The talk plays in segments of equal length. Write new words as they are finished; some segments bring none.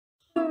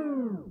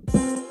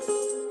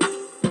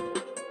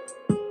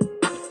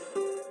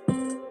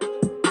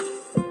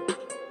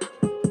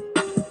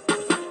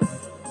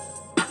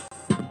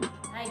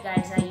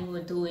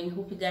Doing.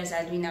 Hope you guys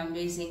are doing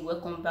amazing.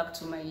 Welcome back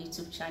to my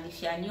YouTube channel.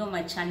 If you are new on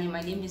my channel,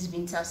 my name is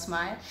Binta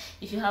Smile.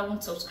 If you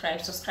haven't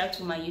subscribed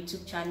to my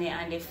YouTube channel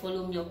and then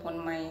follow me up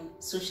on my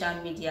social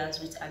medias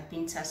with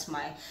 @Binta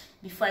Smile.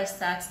 Before I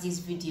start this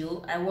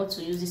video, I want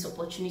to use this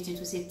opportunity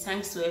to say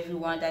thanks to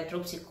everyone that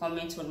dropped a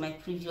comment on my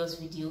previous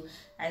video.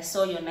 I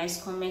saw your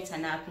nice comments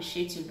and I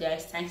appreciate you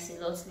guys. Thanks a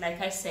lot.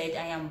 Like I said,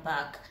 I am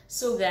back.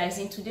 So guys,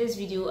 in today's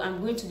video,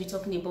 I'm going to be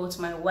talking about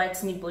my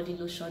whitening body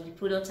lotion, the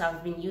product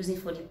I've been using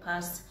for the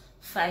past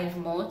 5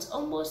 months,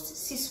 almost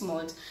 6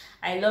 months.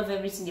 I love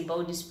everything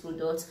about this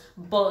product,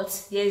 but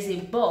there's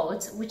a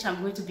but which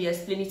I'm going to be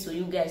explaining to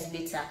you guys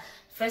later.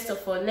 First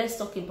of all, let's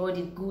talk about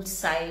the good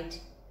side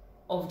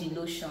of the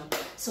lotion.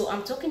 So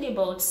I'm talking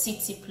about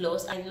City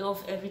Plus. I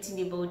love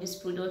everything about this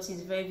product. It's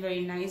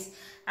very nice.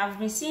 I've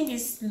been seeing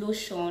this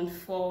lotion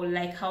for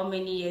like how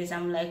many years.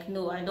 I'm like,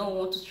 no, I don't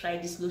want to try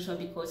this lotion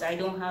because I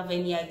don't have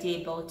any idea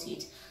about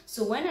it.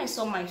 So when I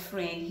saw my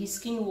friend, his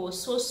skin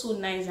was so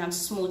nice and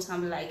smooth.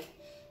 I'm like,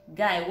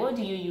 guy, what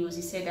do you use?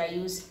 He said, I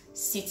use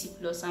City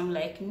Plus. I'm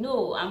like,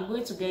 no, I'm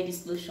going to get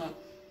this lotion.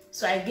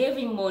 So I gave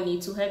him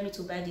money to help me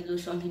to buy the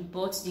lotion. He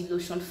bought the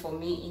lotion for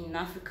me in an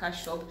Africa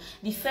shop.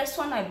 The first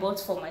one I bought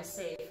for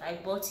myself, I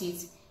bought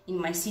it in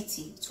my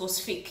city. It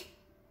was fake.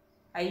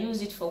 I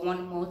used it for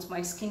 1 month.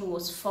 My skin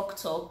was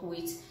fucked up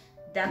with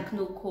dark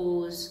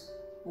knuckles,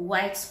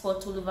 white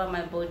spots all over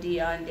my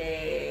body, and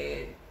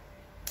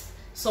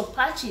some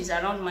patches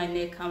around my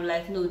neck. I'm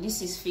like, no,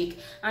 this is fake.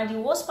 And the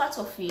worst part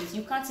of it,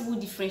 you can't even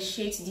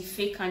differentiate the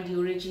fake and the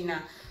original.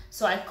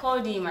 So I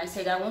called him. I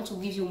said, I want to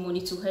give you money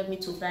to help me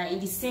to buy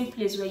in the same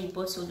place where you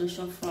bought your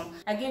lotion from.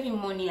 I gave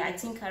him money, I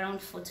think around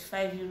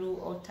 45 euro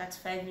or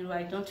 35 euro,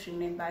 I don't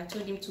remember. I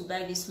told him to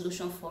buy this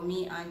lotion for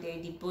me and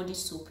the body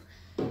soap.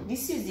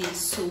 This is the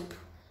soap.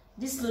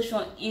 This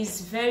lotion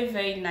is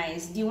very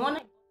nice. The one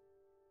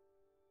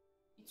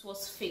it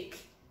was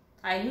fake.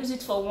 I used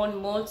it for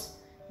 1 month.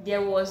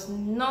 There was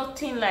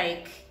nothing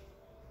like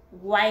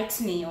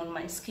whitening on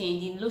my skin.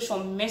 The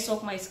lotion messed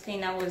up my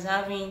skin. I was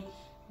having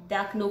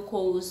dark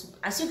knuckles.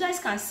 As you guys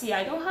can see,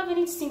 I don't have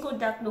any single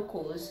dark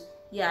knuckles.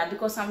 Yeah,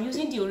 because I'm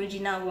using the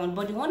original one,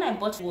 but the one I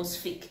bought was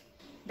fake.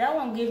 That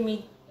one gave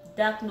me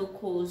dark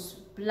knuckles,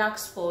 black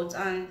spots,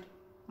 and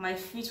my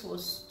feet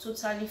was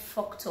totally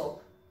fucked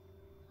up.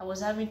 I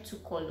was having 2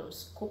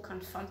 colors, Coke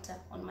and Fanta,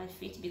 on my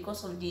feet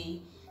because of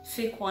the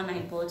fake one I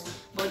bought.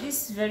 But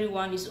this very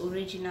one is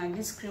original.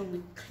 This cream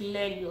will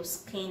clear your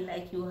skin,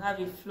 like you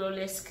have a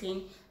flawless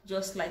skin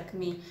just like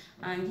me.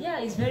 And yeah,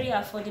 it's very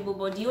affordable.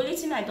 But the only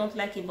thing I don't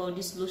like about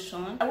this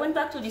lotion, I went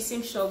back to the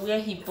same shop where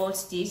he bought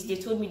this. They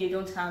told me they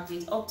don't have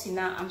it. Up to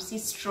now, I'm still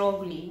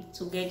struggling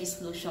to get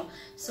this lotion.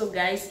 So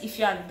guys, if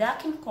you are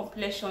dark in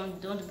complexion,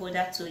 don't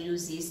bother to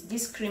use this.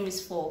 This cream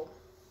is for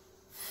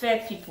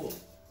fair people.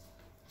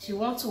 If you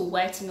want to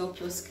whiten up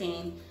your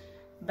skin,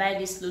 buy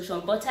this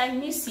lotion. But I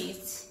mix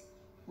it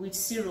with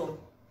serum.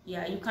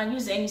 Yeah, you can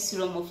use any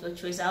serum of your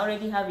choice. I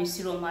already have a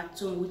serum at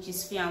home, which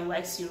is Fair and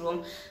White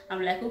serum.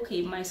 I'm like,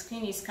 okay, my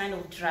skin is kind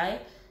of dry,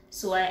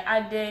 so I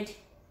added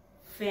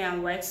Fair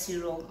and White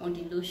serum on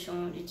the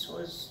lotion. It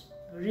was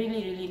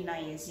really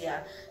nice.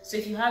 Yeah, so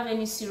if you have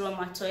any serum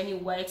at all, any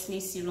whitening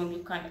serum, you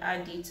can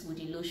add it with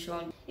the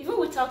lotion. Even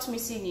without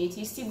mixing it,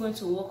 it's still going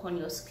to work on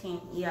your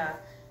skin. Yeah,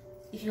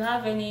 if you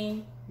have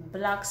any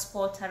black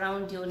spot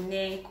around your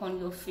neck, on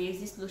your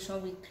face, this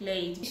lotion will clear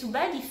it. If you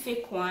buy the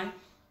fake one,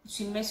 it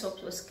will mess up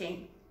your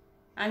skin.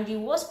 And the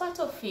worst part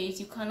of it,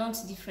 you cannot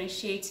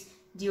differentiate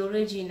the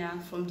original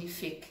from the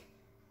fake.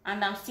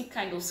 And I'm still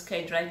kind of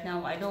scared right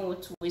now. I don't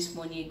want to waste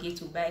money again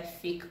to buy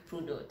fake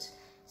product.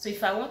 So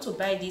if I want to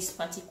buy this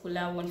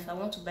particular one, if I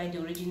want to buy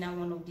the original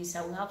one of this,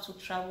 I will have to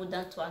travel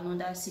down to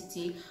another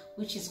city,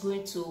 which is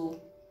going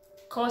to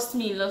cost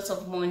me lots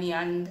of money,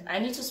 and I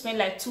need to spend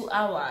like 2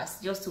 hours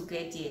just to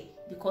get there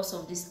because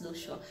of this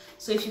lotion.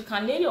 So if you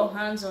can lay your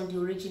hands on the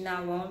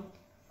original one,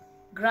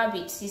 grab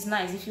it. It's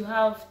nice. If you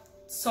have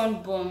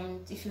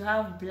sunburn, if you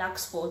have black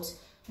spots,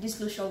 this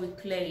lotion will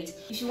clear it.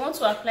 If you want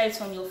to apply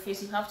it on your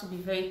face, you have to be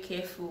very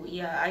careful.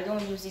 Yeah, I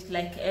don't use it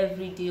like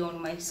every day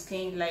on my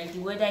skin. Like the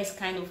weather is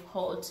kind of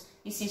hot.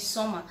 This is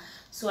summer,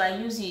 so I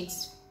use it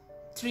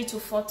 3 to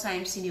 4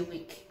 times in a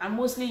week. I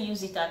mostly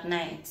use it at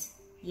night.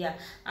 Yeah,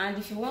 and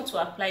if you want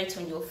to apply it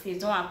on your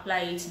face, don't apply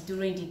it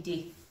during the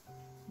day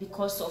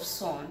because of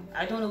sun.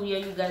 I don't know where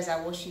you guys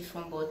are watching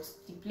from, but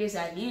the place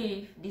I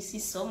live, this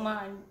is summer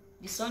and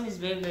the sun is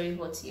very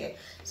hot here.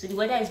 So the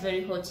weather is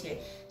very hot here.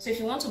 So if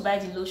you want to buy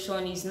the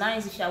lotion, it's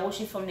nice. If you are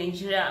watching from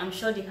Nigeria, I'm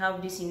sure they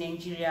have this in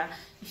Nigeria.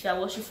 If you are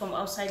watching from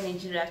outside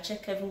Nigeria,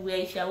 check everywhere.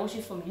 If you are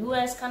watching from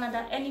US,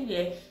 Canada,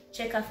 anywhere,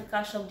 check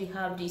Africa shop, they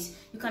have this.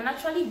 You can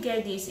actually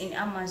get this in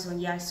Amazon.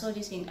 Yeah, I saw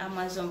this in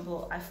Amazon,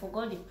 but I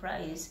forgot the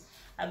price.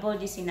 I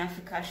bought this in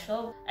Africa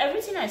shop.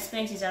 Everything I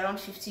spent is around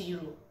 50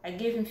 euro. I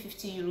gave him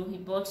 50 euro. He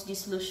bought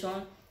this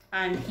lotion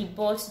and he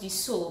bought the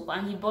soap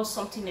and he bought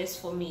something else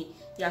for me.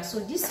 Yeah,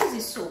 so this is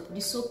the soap. The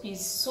soap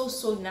is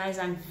so nice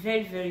and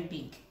very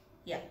big.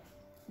 Yeah,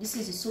 this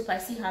is the soap. I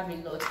still have a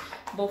lot,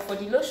 but for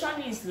the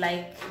lotion, is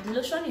like the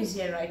lotion is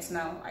here right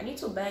now. I need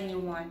to buy a new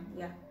one.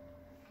 Yeah,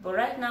 but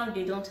right now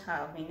they don't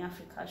have in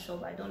Africa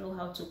shop. I don't know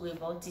how to go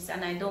about it,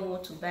 and I don't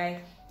want to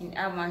buy in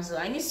Amazon.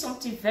 I need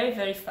something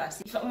very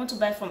fast. If I want to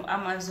buy from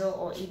Amazon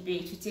or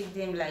eBay, it will take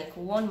them like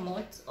 1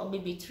 month or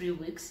maybe 3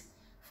 weeks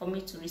for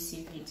me to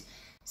receive it.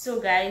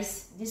 So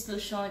guys, this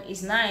lotion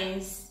is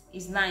nice,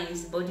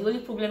 but the only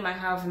problem I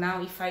have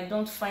now, if I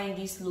don't find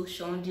this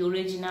lotion, the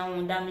original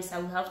one, that means I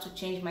will have to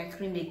change my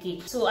cream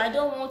again. So I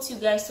don't want you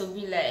guys to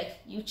be like,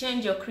 you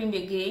change your cream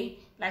again.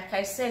 Like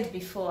I said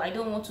before, I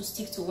don't want to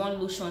stick to one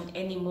lotion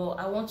anymore.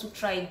 I want to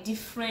try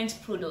different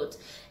products.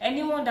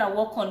 Anyone that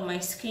work on my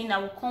skin, I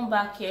will come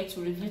back here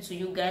to review to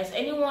you guys.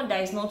 Anyone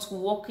that is not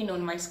working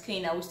on my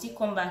skin, I will still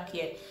come back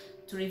here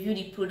to review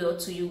the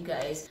product to you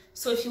guys.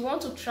 So if you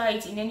want to try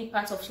it in any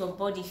part of your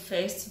body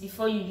first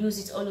before you use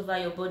it all over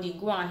your body,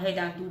 go ahead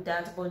and do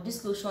that. But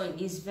this lotion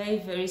is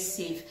very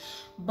safe.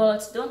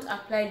 But don't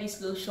apply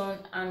this lotion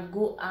and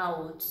go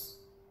out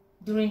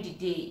during the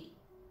day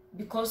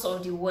because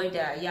of the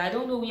weather. Yeah, I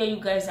don't know where you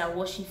guys are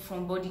watching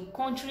from, but the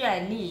country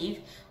I live,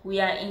 we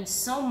are in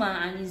summer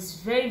and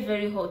it's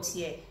very hot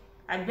here.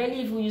 I barely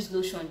even use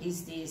lotion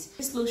these days.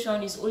 This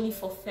lotion is only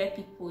for fair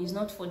people, it's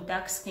not for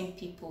dark skinned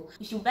people.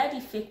 If you buy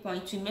the fake one,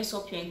 it will mess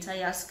up your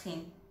entire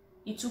skin.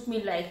 It took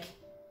me like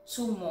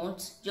 2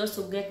 months just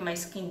to get my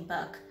skin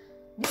back.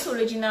 This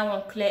original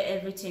one clear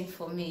everything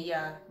for me.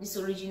 Yeah, this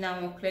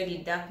original one clear the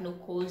dark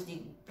knuckles, the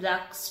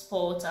black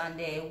spots and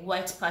the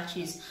white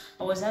patches.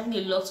 I was having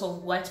a lot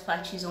of white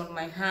patches on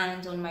my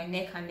hands, on my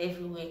neck and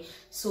everywhere.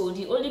 So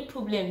the only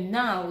problem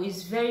now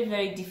is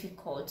very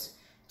difficult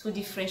to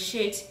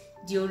differentiate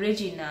the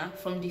original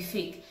from the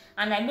fake,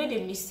 and I made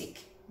a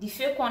mistake. The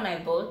fake one I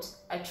bought,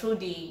 I threw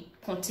the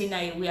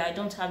container away. I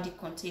don't have the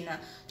container,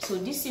 so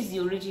this is the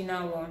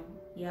original one.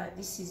 Yeah,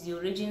 this is the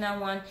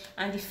original one,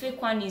 and the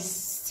fake one is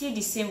still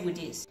the same with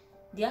this.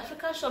 The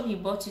Africa shop he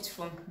bought it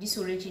from, this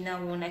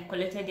original one, I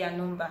collected their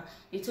number.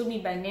 They told me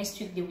by next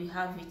week they will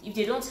have it. If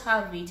they don't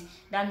have it,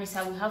 that means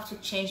I will have to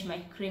change my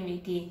cream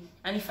again,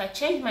 and if I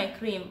change my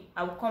cream,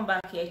 I will come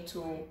back here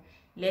to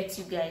let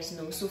you guys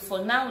know. So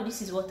for now,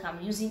 this is what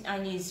I'm using,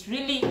 and it's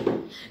really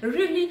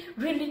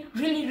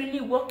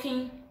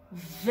working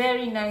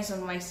very nice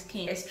on my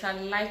skin. Extra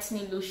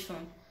lightening lotion,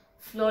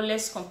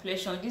 flawless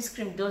complexion. This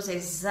cream does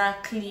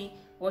exactly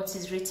what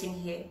is written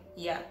here.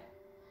 Yeah,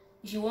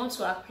 if you want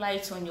to apply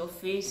it on your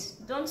face,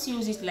 don't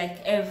use it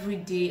like every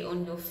day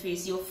on your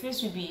face. Your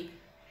face will be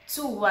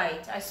too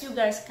white. As you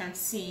guys can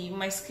see,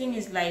 my skin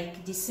is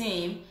like the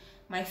same.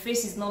 My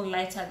face is not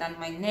lighter than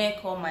my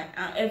neck or my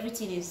arm.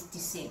 Everything is the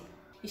same.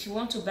 If you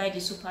want to buy the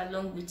soap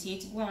along with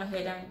it, go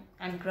ahead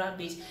and grab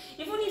it.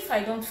 Even if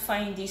I don't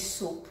find this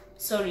soap,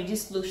 sorry,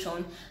 this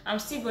lotion, I'm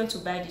still going to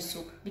buy the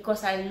soap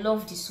because I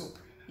love the soap.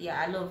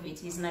 Yeah, I love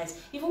it. It's nice.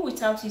 Even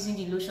without using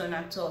the lotion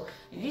at all,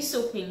 this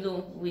soap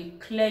alone will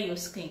clear your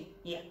skin.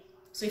 Yeah.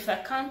 So if I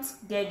can't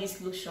get this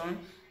lotion,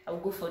 I will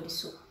go for the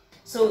soap.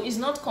 So it's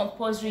not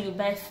compulsory to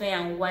buy fair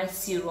and white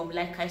serum.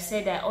 Like I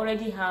said, I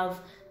already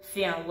have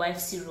fair and white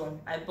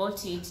serum. I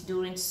bought it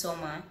during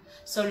summer,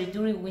 sorry,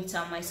 during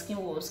winter. My skin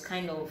was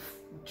kind of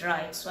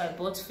dry, so I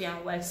bought fair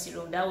and white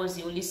serum. That was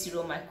the only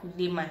serum I could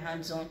lay my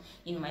hands on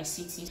in my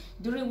city.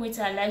 During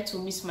winter, I like to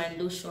mix my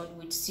lotion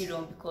with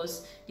serum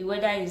because the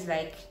weather is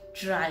like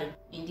dry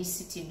in this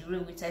city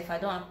during winter. If I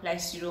don't apply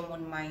serum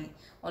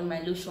on my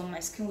lotion, my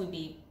skin will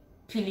be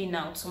peeling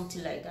out,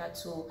 something like that.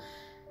 So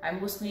I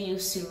mostly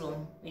use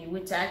serum in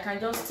winter. I can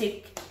just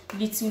take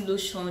little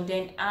lotion,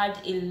 then add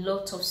a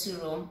lot of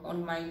serum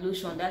on my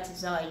lotion. That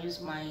is how I use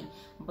my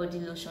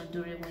body lotion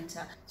during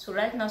winter. So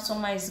right now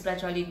summer is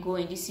gradually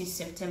going. This is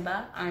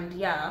September, and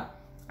yeah,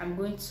 I'm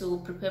going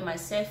to prepare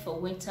myself for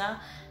winter.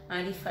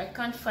 And if I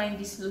can't find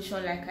this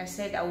lotion, like I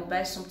said, I will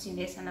buy something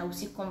else and I will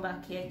still come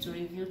back here to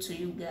review to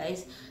you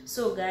guys.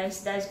 So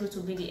guys, that's going to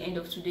be the end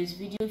of today's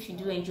video. If you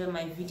do enjoy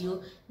my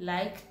video,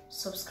 like,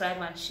 subscribe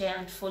and share,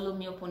 and follow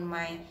me up on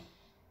my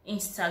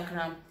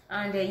Instagram.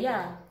 And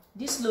yeah,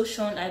 this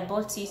lotion, I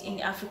bought it in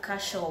the Africa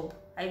shop.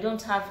 I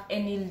don't have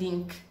any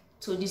link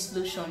to this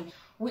lotion.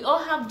 We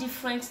all have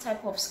different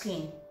type of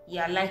skin.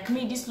 Yeah, like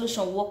me, this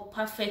lotion worked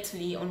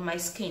perfectly on my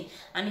skin.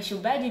 And if you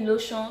buy the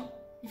lotion,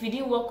 if it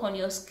didn't work on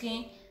your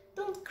skin,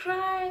 don't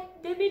cry,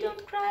 baby,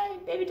 don't cry,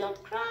 baby,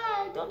 don't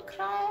cry, don't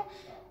cry.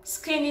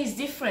 Skin is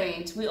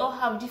different. We all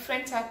have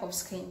different type of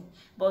skin,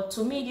 but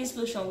to me this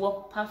lotion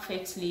worked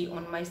perfectly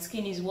on my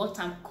skin. Is what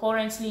I'm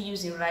currently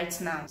using right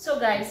now. So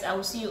guys, I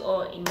will see you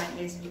all in my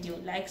next video.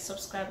 Like,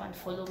 subscribe and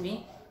follow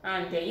me.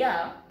 And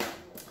yeah,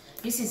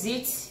 this is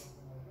it.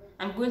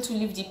 I'm going to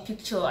leave the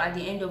picture at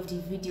the end of the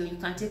video. You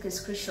can take a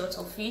screenshot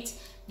of it.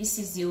 This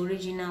is the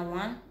original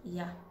one.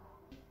 Yeah,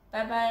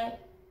 bye bye.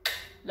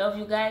 Love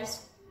you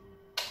guys.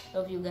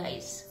 Love you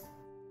guys.